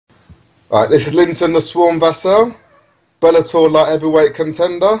Right, this is Linton the Swarm Vassal, Bellator light heavyweight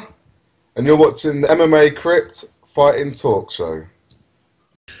contender, and you're watching the MMA Crypt Fighting Talk Show.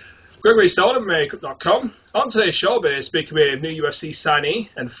 Gregory Stone, Makeup.com. On today's show, we're speaking with new UFC signee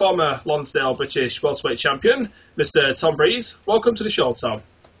and former Lonsdale British welterweight champion, Mr. Tom Breese. Welcome to the show, Tom.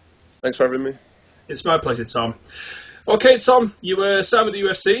 Thanks for having me. It's my pleasure, Tom. Okay, Tom, you were signed with the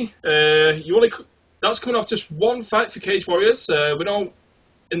UFC. That's coming off just one fight for Cage Warriors. We know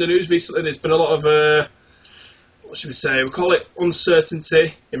in the news recently there's been a lot of what should we say? We call it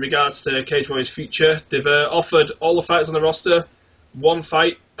uncertainty in regards to Cage Warriors' future. They've offered all the fighters on the roster one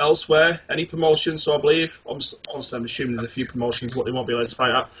fight elsewhere, any promotion, so I believe. Obviously, I'm assuming there's a few promotions what they won't be allowed to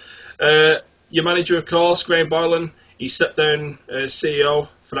fight at. Your manager, of course, Graham Boylan, he stepped down as CEO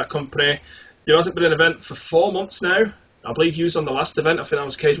for that company. There hasn't been an event for 4 months now. I believe you was on the last event. I think that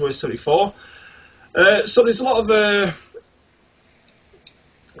was Cage Warriors 74. So there's a lot of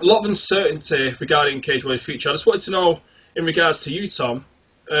uncertainty regarding Cage Warriors' future. I just wanted to know, in regards to you, Tom,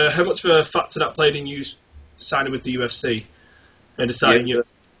 how much of a factor that played in you signing with the UFC and deciding you.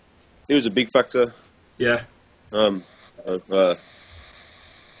 It was a big factor. Yeah. There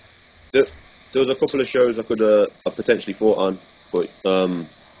was a couple of shows I could I potentially fought on, but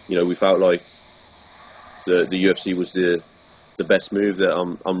we felt like the UFC was the best move. That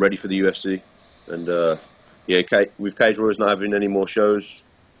I'm ready for the UFC, and with Cage Warriors not having any more shows,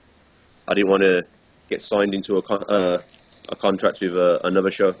 I didn't want to get signed into a contract with another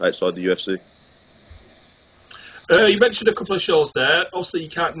show outside the UFC. You mentioned a couple of shows there. Obviously, you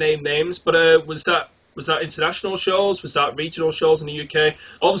can't name names, but was that international shows? Was that regional shows in the UK?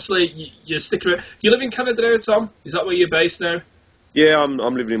 Obviously, you're sticking. Do you live in Canada now, Tom? Is that where you're based now? Yeah, I'm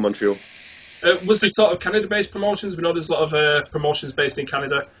living in Montreal. Was there sort of Canada-based promotions? We know there's a lot of promotions based in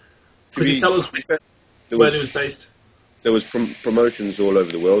Canada. Could you tell us where they was based? There was promotions all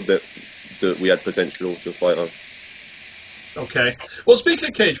over the world that we had potential to fight on. Okay. Well, speaking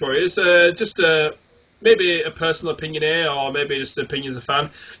of Cage Warriors, just maybe a personal opinion here, or maybe just an opinion as a fan.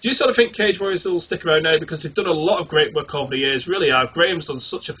 Do you sort of think Cage Warriors will stick around now because they've done a lot of great work over the years? Really have. Graham's done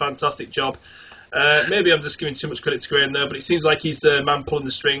such a fantastic job. Maybe I'm just giving too much credit to Graham there, but it seems like he's the man pulling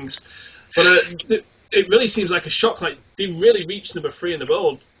the strings. But it really seems like a shock. Like, they really reached number 3 in the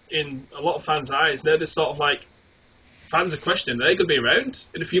world in a lot of fans' eyes. They're just sort of like, fans are questioning, are they going to be around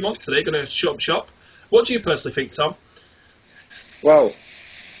in a few months? Are they going to shut up shop? What do you personally think, Tom? Well,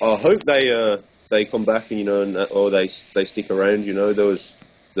 I hope they come back and or they stick around. There was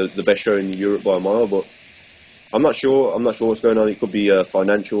the best show in Europe by a mile, but I'm not sure what's going on. It could be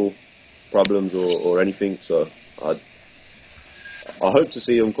financial problems or anything. So I hope to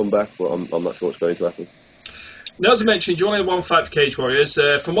see them come back, but I'm not sure what's going to happen. Now, as I mentioned, you only had one fight for Cage Warriors.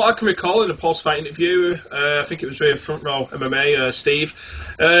 From what I can recall in a post-fight interview, I think it was with Front Row MMA, Steve,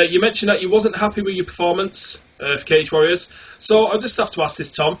 you mentioned that you wasn't happy with your performance for Cage Warriors. So I just have to ask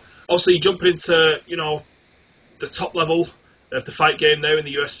this, Tom. Obviously, jumping into the top level of the fight game now in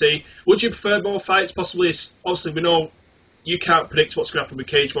the UFC, would you prefer more fights? Possibly. Obviously, we know you can't predict what's going to happen with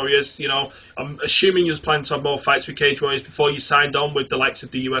Cage Warriors. I'm assuming you was planning to have more fights with Cage Warriors before you signed on with the likes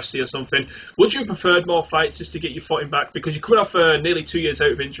of the UFC or something. Would you have preferred more fights just to get your footing back? Because you're coming off nearly 2 years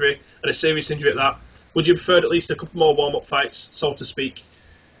out of injury, and a serious injury at that. Would you have preferred at least a couple more warm-up fights, so to speak,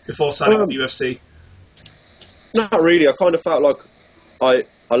 before signing with the UFC? Not really. I kind of felt like I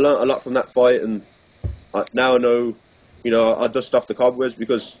learnt a lot from that fight, and now I know, I dust off the cobwebs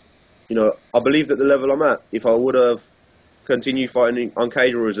because, I believe at the level I'm at, if I would have continue fighting on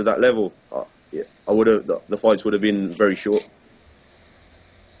Cage Warriors at that level, I would have. The fights would have been very short.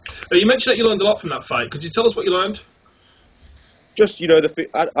 You mentioned that you learned a lot from that fight. Could you tell us what you learned? Just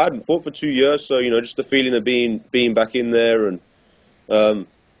I hadn't fought for 2 years, so just the feeling of being back in there, and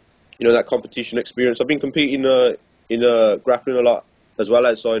that competition experience. I've been competing in grappling a lot as well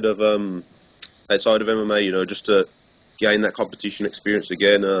outside of MMA. Just to gain that competition experience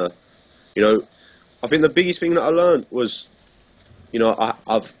again. I think the biggest thing that I learned was,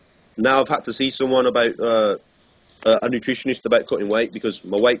 I've had to see someone about a nutritionist about cutting weight because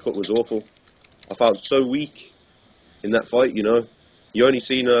my weight cut was awful. I felt so weak in that fight. You only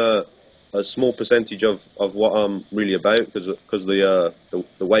seen a small percentage of what I'm really about because the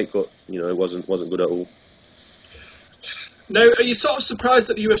weight cut, it wasn't good at all. Now, are you sort of surprised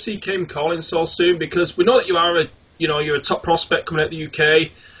that the UFC came calling so soon? Because we know that you're a top prospect coming out of the UK.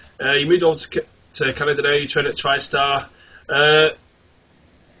 You moved over to Canada now. You trained at TriStar.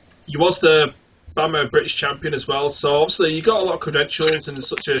 You was the BAMMA British champion as well. So obviously you got a lot of credentials in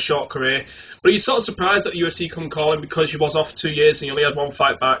such a short career. But are you sort of surprised that the UFC come calling because you was off 2 years and you only had one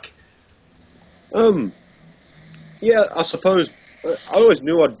fight back? Yeah, I suppose I always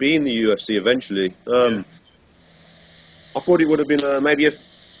knew I'd be in the UFC eventually. Yeah. I thought it would have been maybe if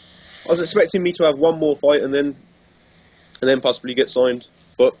I was expecting me to have one more fight and then possibly get signed.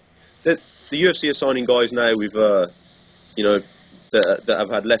 But the UFC are signing guys now with you know that have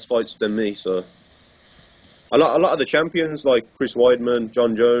had less fights than me. So a lot of the champions like Chris Weidman,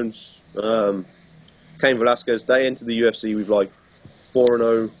 John Jones, Cain Velasquez, they entered the UFC with like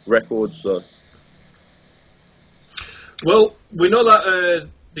 4-0 records. So Well, we know that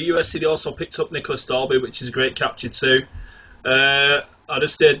the UFC they also picked up Nicholas Dalby, which is a great capture too. I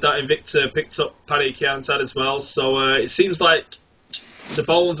just did that Invicta picked up Paddy Kiansad as well. So it seems like the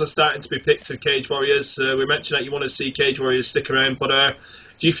bones are starting to be picked of Cage Warriors. We mentioned that you want to see Cage Warriors stick around, but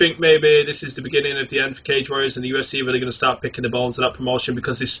do you think maybe this is the beginning of the end for Cage Warriors and the UFC are really going to start picking the bones of that promotion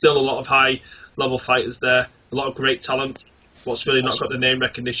because there's still a lot of high level fighters there, a lot of great talent. What's really not got the name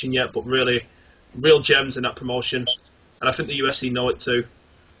recognition yet, but really real gems in that promotion. And I think the UFC know it too.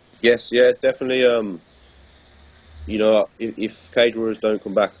 yes, yeah, definitely. If Cage Warriors don't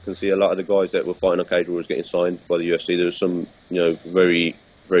come back, I can see a lot of the guys that were fighting on Cage Warriors getting signed by the UFC. There's some, very,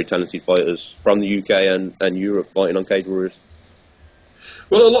 very talented fighters from the UK and Europe fighting on Cage Warriors.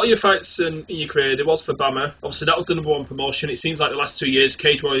 Well, a lot of your fights in your career, it was for BAMMA. Obviously, that was the number one promotion. It seems like the last 2 years,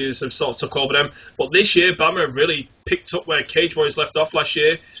 Cage Warriors have sort of took over them. But this year, BAMMA have really picked up where Cage Warriors left off last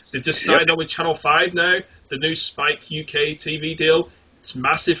year. They've just signed on with Channel 5 now, the new Spike UK TV deal. It's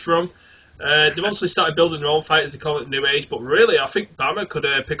massive for them. They've obviously started building their own fighters, they call it New Age. But really, I think BAMMA could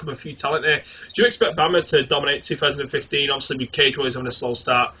pick up a few talent there. Do you expect BAMMA to dominate 2015, obviously with Cage Warriors having a slow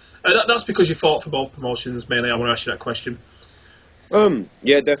start? That's because you fought for both promotions, mainly. I want to ask you that question.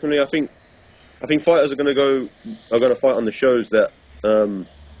 Yeah, definitely. I think fighters are gonna fight on the shows that are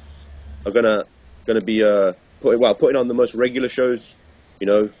gonna be putting on the most regular shows,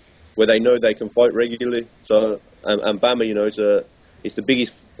 where they know they can fight regularly. So and BAMMA, it's the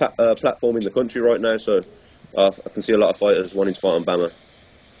biggest platform in the country right now. So I can see a lot of fighters wanting to fight on BAMMA.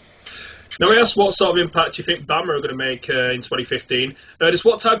 Now, I asked what sort of impact you think BAMMA are going to make in 2015. Just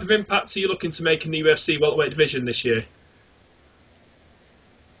what type of impact are you looking to make in the UFC welterweight division this year?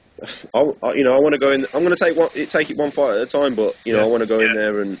 I want to go in. I'm going to take it one fight at a time, but I want to go in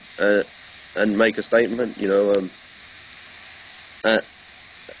there and make a statement.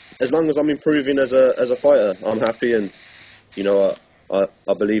 As long as I'm improving as a fighter, I'm happy, and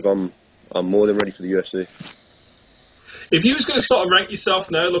I believe I'm more than ready for the UFC. If you was going to sort of rank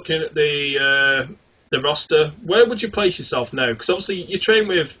yourself now, looking at the roster, where would you place yourself now? Because obviously you train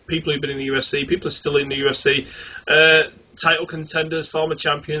with people who've been in the UFC, people are still in the UFC, title contenders, former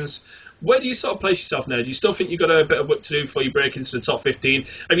champions. Where do you sort of place yourself now? Do you still think you've got a bit of work to do before you break into the top 15?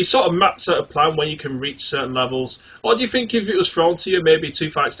 Have you sort of mapped out a plan when you can reach certain levels? Or do you think if it was thrown to you, maybe 2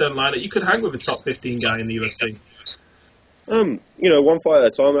 fights down the line, that you could hang with a top 15 guy in the UFC? One fight at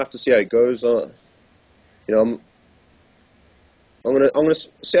a time. I have to see how it goes. I'm gonna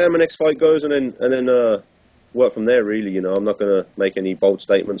see how my next fight goes, and then work from there. Really, I'm not gonna make any bold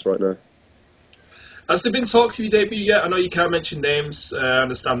statements right now. Has there been talks of your debut yet? I know you can't mention names, I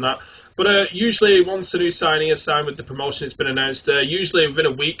understand that. But usually once a new signing is signed with the promotion, it's been announced, usually within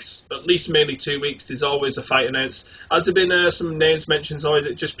a week, at least mainly 2 weeks, there's always a fight announced. Has there been some names mentioned, or is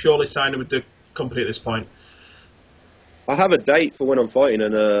it just purely signing with the company at this point? I have a date for when I'm fighting,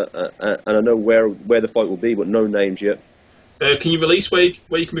 and I know where the fight will be, but no names yet. Can you release where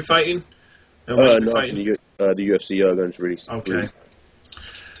you can be fighting? And when No, fighting? the UFC are going to release. Okay.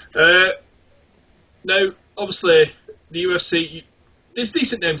 Now, obviously, the UFC, there's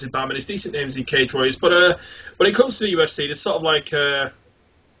decent names in BAMMA, there's decent names in Cage Warriors, but when it comes to the UFC, there's sort of like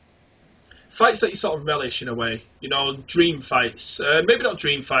fights that you sort of relish in a way, dream fights. Maybe not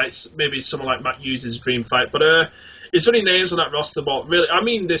dream fights, maybe someone like Matt Hughes' dream fight, but is there any names on that roster? But really, I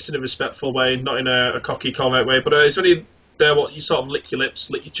mean this in a respectful way, not in a cocky, calm-out way, but is there any there what you sort of lick your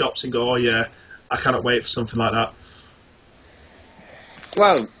lips, lick your chops, and go, oh yeah, I cannot wait for something like that?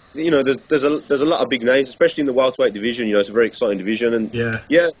 Well, there's a lot of big names, especially in the welterweight division. It's a very exciting division, and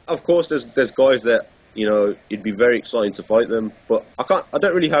yeah, of course, there's guys that it'd be very exciting to fight them. But I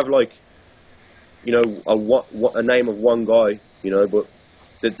don't really have like a name of one guy. But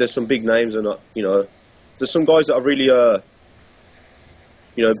there's some big names, and there's some guys that I've really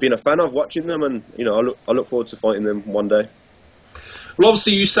been a fan of watching them, and I look forward to fighting them one day. Well,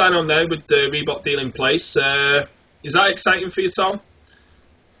 obviously you sign on now with the Reebok deal in place. Is that exciting for you, Tom?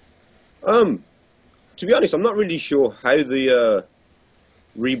 To be honest, I'm not really sure how the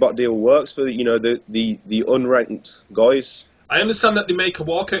Reebok deal works for the unranked guys. I understand that they make a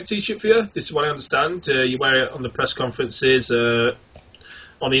walkout T-shirt for you. This is what I understand. You wear it on the press conferences.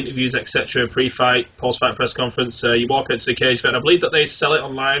 on the interviews, etc., pre-fight, post-fight press conference, you walk into the cage vet. I believe that they sell it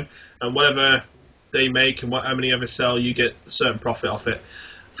online, and whatever they make and how many ever sell, you get a certain profit off it.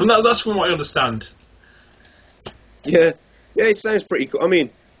 That's from what I understand. Yeah, it sounds pretty cool. I mean,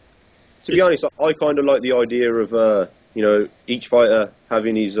 to be honest, I kind of like the idea of each fighter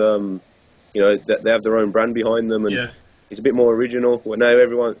having his that they have their own brand behind them, and it's a bit more original. But now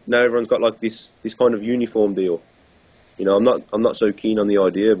everyone's got like this kind of uniform deal. I'm not so keen on the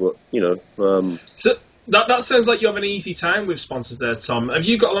idea, but So that sounds like you have an easy time with sponsors there, Tom. Have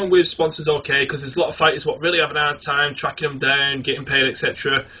you got along with sponsors okay? Because there's a lot of fighters what really have a hard time tracking them down, getting paid,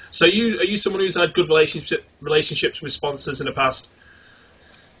 etc. So are you someone who's had good relationships with sponsors in the past?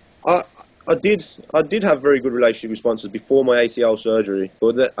 I did have very good relationship with sponsors before my ACL surgery,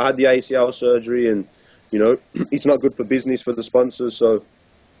 but I had the ACL surgery, and it's not good for business for the sponsors. So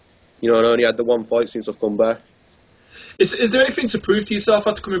I only had the one fight since I've come back. Is there anything to prove to yourself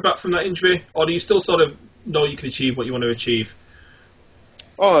after coming back from that injury, or do you still sort of know you can achieve what you want to achieve?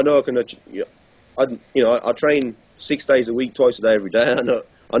 Oh no, I can. I train 6 days a week, twice a day, every day.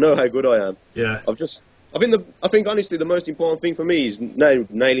 I know how good I am. Yeah. I think honestly the most important thing for me is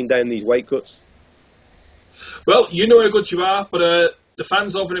nailing down these weight cuts. Well, you know how good you are, but the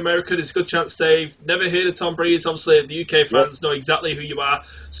fans over in America, there's a good chance they've never heard of Tom Breese. Obviously, the UK fans know exactly who you are.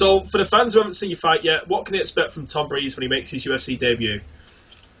 So, for the fans who haven't seen you fight yet, what can they expect from Tom Breese when he makes his UFC debut?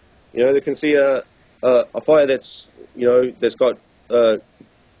 They can see a fighter that's got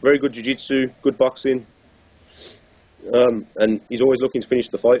very good jiu-jitsu, good boxing, and he's always looking to finish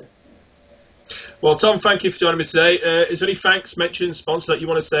the fight. Well, Tom, thank you for joining me today. Is there any thanks, mention, sponsor that you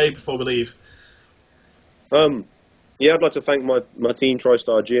want to say before we leave? Yeah, I'd like to thank my team,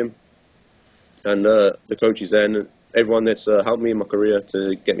 TriStar Gym, and the coaches there, and everyone that's helped me in my career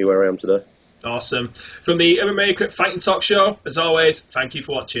to get me where I am today. Awesome. From the MMA Fighting Talk Show, as always, thank you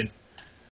for watching.